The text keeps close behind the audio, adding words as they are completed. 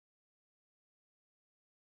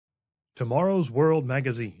Tomorrow's World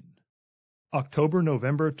Magazine,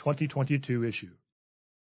 October-November 2022 issue.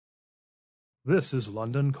 This is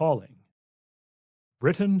London Calling.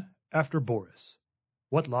 Britain after Boris.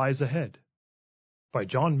 What Lies Ahead? By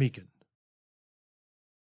John Meakin.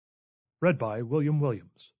 Read by William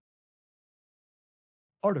Williams.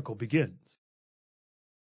 Article begins.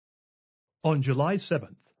 On July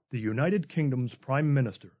 7th, the United Kingdom's Prime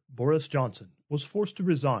Minister, Boris Johnson, was forced to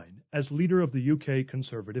resign as leader of the UK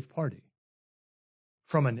Conservative Party.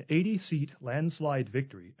 From an 80-seat landslide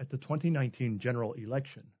victory at the 2019 general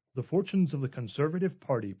election, the fortunes of the Conservative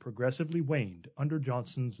Party progressively waned under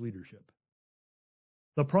Johnson's leadership.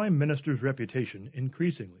 The Prime Minister's reputation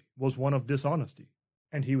increasingly was one of dishonesty,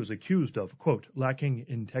 and he was accused of, quote, lacking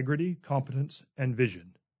integrity, competence, and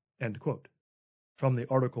vision, end quote. From the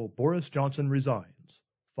article Boris Johnson Resigns,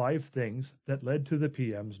 5 Things That Led to the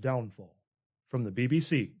PM's Downfall, from the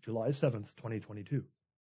BBC, July 7, 2022.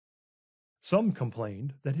 Some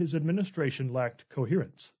complained that his administration lacked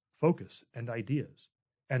coherence, focus, and ideas,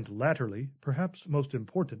 and latterly, perhaps most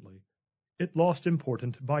importantly, it lost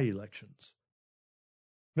important by-elections.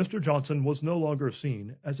 Mr. Johnson was no longer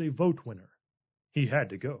seen as a vote winner. He had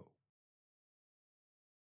to go.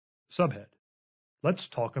 Subhead: Let's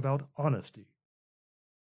talk about honesty.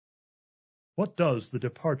 What does the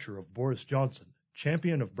departure of Boris Johnson,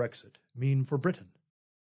 champion of Brexit, mean for Britain?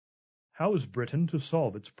 How is Britain to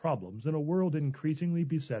solve its problems in a world increasingly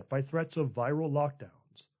beset by threats of viral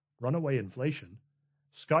lockdowns, runaway inflation,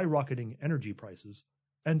 skyrocketing energy prices,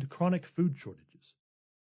 and chronic food shortages?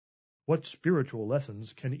 What spiritual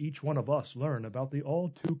lessons can each one of us learn about the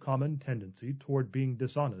all-too-common tendency toward being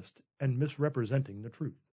dishonest and misrepresenting the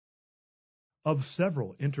truth? Of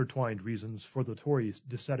several intertwined reasons for the Tories'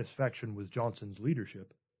 dissatisfaction with Johnson's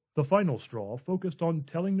leadership, the final straw focused on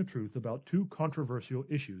telling the truth about 2 controversial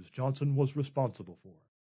issues Johnson was responsible for.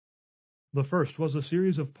 The first was a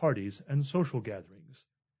series of parties and social gatherings,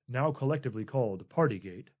 now collectively called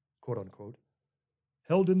Partygate, quote-unquote,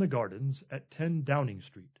 held in the gardens at 10 Downing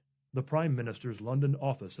Street, the Prime Minister's London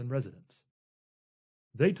office and residence.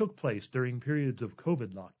 They took place during periods of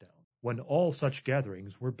COVID lockdown, when all such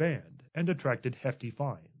gatherings were banned and attracted hefty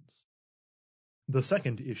fines. The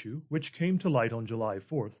second issue, which came to light on July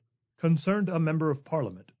 4th, concerned a member of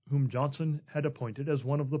Parliament whom Johnson had appointed as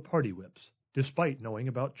one of the party whips, despite knowing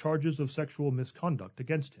about charges of sexual misconduct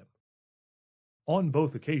against him. On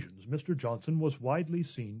both occasions, Mr. Johnson was widely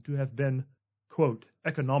seen to have been, quote,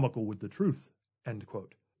 economical with the truth, end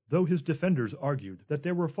quote, though his defenders argued that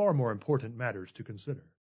there were far more important matters to consider.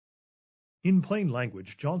 In plain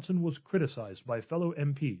language, Johnson was criticized by fellow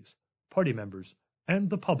MPs, party members, and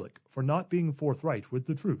the public for not being forthright with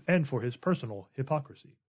the truth and for his personal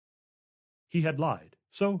hypocrisy. He had lied,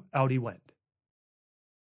 so out he went.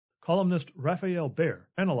 Columnist Raphael Baer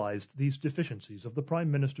analyzed these deficiencies of the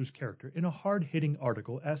Prime Minister's character in a hard-hitting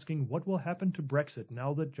article asking what will happen to Brexit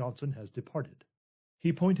now that Johnson has departed.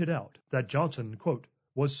 He pointed out that Johnson, quote,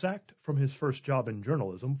 was sacked from his first job in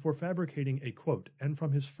journalism for fabricating a quote and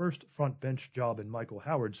from his first front-bench job in Michael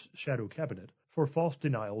Howard's shadow cabinet for false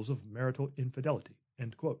denials of marital infidelity,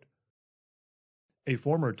 end quote. A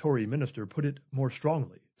former Tory minister put it more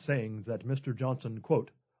strongly, saying that Mr. Johnson,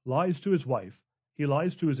 quote, lies to his wife, he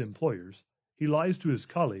lies to his employers, he lies to his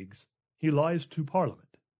colleagues, he lies to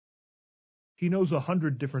Parliament. He knows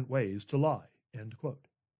 100 different ways to lie, end quote.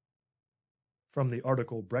 From the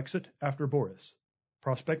article Brexit After Boris,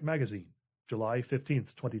 Prospect Magazine, July 15,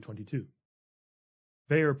 2022.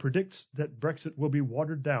 Baer predicts that Brexit will be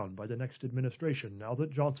watered down by the next administration now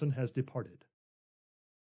that Johnson has departed.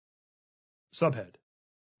 Subhead: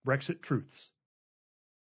 Brexit Truths.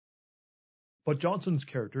 But Johnson's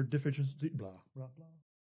character deficiencies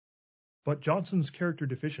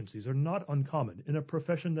are not uncommon in a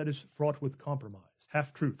profession that is fraught with compromise,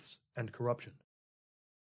 half-truths, and corruption.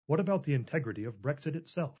 What about the integrity of Brexit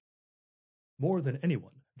itself? More than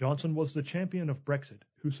anyone, Johnson was the champion of Brexit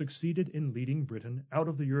who succeeded in leading Britain out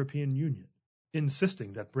of the European Union,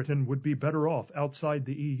 insisting that Britain would be better off outside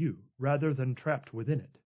the EU rather than trapped within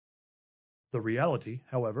it. The reality,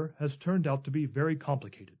 however, has turned out to be very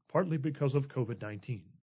complicated, partly because of COVID-19.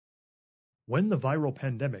 When the viral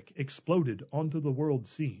pandemic exploded onto the world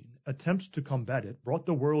scene, attempts to combat it brought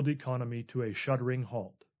the world economy to a shuddering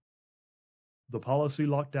halt. The policy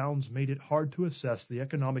lockdowns made it hard to assess the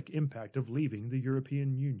economic impact of leaving the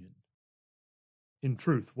European Union. In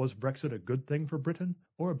truth, was Brexit a good thing for Britain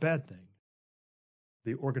or a bad thing?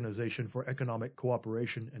 The Organization for Economic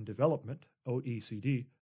Cooperation and Development, OECD,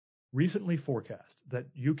 recently forecast that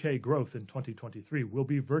UK growth in 2023 will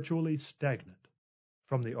be virtually stagnant.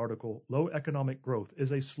 From the article Low Economic Growth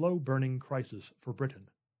is a Slow-Burning Crisis for Britain,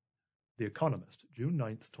 The Economist, June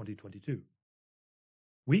 9, 2022.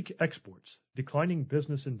 Weak exports, declining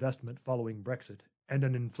business investment following Brexit, and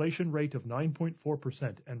an inflation rate of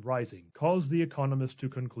 9.4% and rising cause The Economist to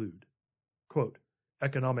conclude, quote,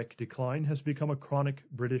 economic decline has become a chronic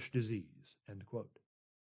British disease, end quote.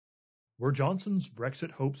 Were Johnson's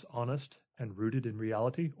Brexit hopes honest and rooted in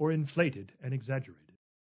reality, or inflated and exaggerated?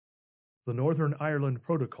 The Northern Ireland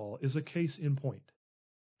Protocol is a case in point.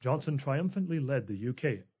 Johnson triumphantly led the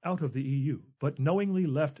UK out of the EU, but knowingly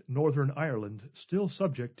left Northern Ireland still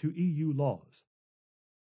subject to EU laws.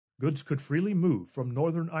 Goods could freely move from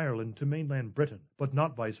Northern Ireland to mainland Britain, but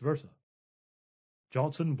not vice versa.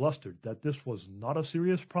 Johnson blustered that this was not a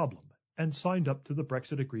serious problem and signed up to the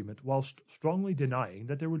Brexit agreement whilst strongly denying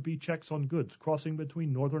that there would be checks on goods crossing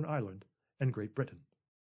between Northern Ireland and Great Britain.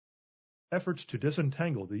 Efforts to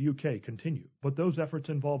disentangle the UK continue, but those efforts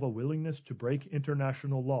involve a willingness to break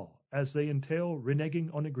international law, as they entail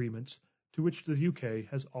reneging on agreements to which the UK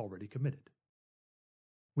has already committed.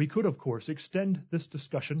 We could, of course, extend this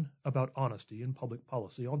discussion about honesty in public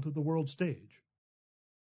policy onto the world stage.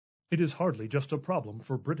 It is hardly just a problem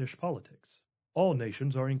for British politics. All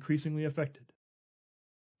nations are increasingly affected.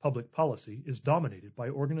 Public policy is dominated by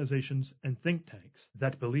organizations and think tanks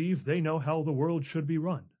that believe they know how the world should be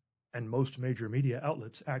run, and most major media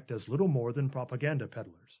outlets act as little more than propaganda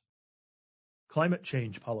peddlers. Climate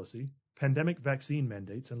change policy, pandemic vaccine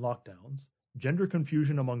mandates and lockdowns, gender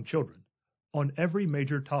confusion among children. On every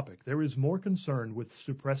major topic, there is more concern with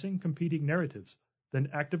suppressing competing narratives than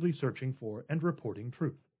actively searching for and reporting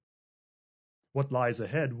truth. What lies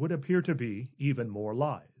ahead would appear to be even more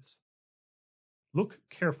lies. Look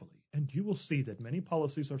carefully, and you will see that many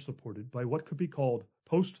policies are supported by what could be called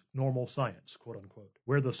post-normal science, quote-unquote,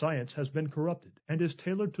 where the science has been corrupted and is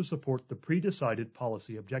tailored to support the pre-decided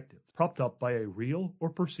policy objectives, propped up by a real or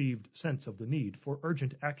perceived sense of the need for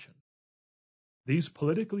urgent action. These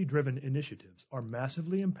politically driven initiatives are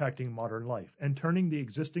massively impacting modern life and turning the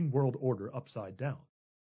existing world order upside down.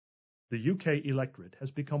 The UK electorate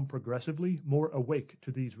has become progressively more awake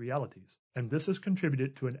to these realities, and this has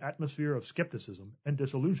contributed to an atmosphere of skepticism and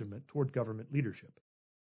disillusionment toward government leadership.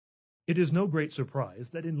 It is no great surprise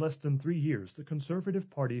that in less than 3 years the Conservative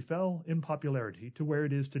Party fell in popularity to where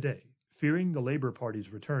it is today, fearing the Labour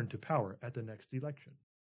Party's return to power at the next election.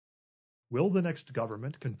 Will the next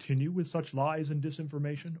government continue with such lies and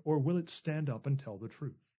disinformation, or will it stand up and tell the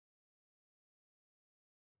truth?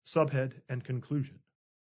 Subhead and conclusion.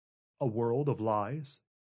 A world of lies?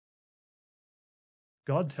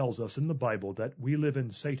 God tells us in the Bible that we live in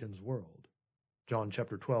Satan's world. John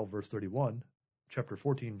chapter 12, verse 31, chapter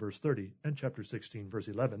 14, verse 30, and chapter 16, verse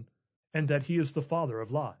 11, and that he is the father of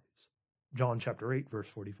lies. John chapter 8, verse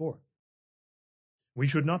 44. We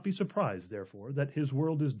should not be surprised, therefore, that his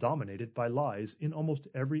world is dominated by lies in almost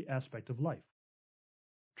every aspect of life.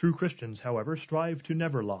 True Christians, however, strive to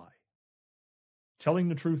never lie. Telling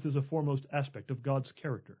the truth is a foremost aspect of God's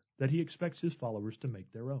character that he expects his followers to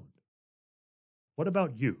make their own. What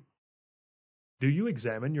about you? Do you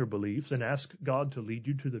examine your beliefs and ask God to lead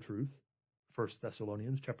you to the truth? 1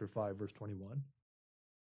 Thessalonians chapter 5, verse 21.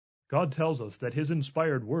 God tells us that his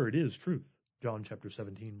inspired word is truth. John chapter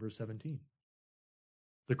 17, verse 17.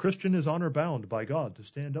 The Christian is honor-bound by God to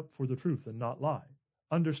stand up for the truth and not lie,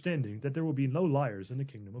 understanding that there will be no liars in the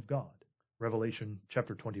kingdom of God. Revelation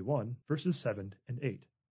chapter 21, verses 7 and 8.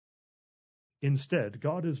 Instead,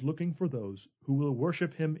 God is looking for those who will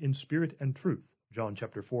worship him in spirit and truth, John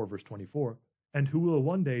chapter 4, verse 24, and who will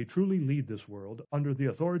one day truly lead this world under the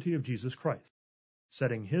authority of Jesus Christ,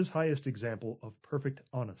 setting his highest example of perfect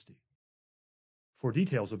honesty. For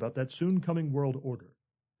details about that soon-coming world order,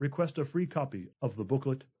 request a free copy of the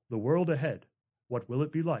booklet, The World Ahead, What Will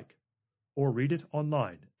It Be Like? Or read it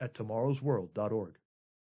online at tomorrowsworld.org.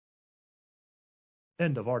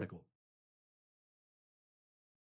 End of article.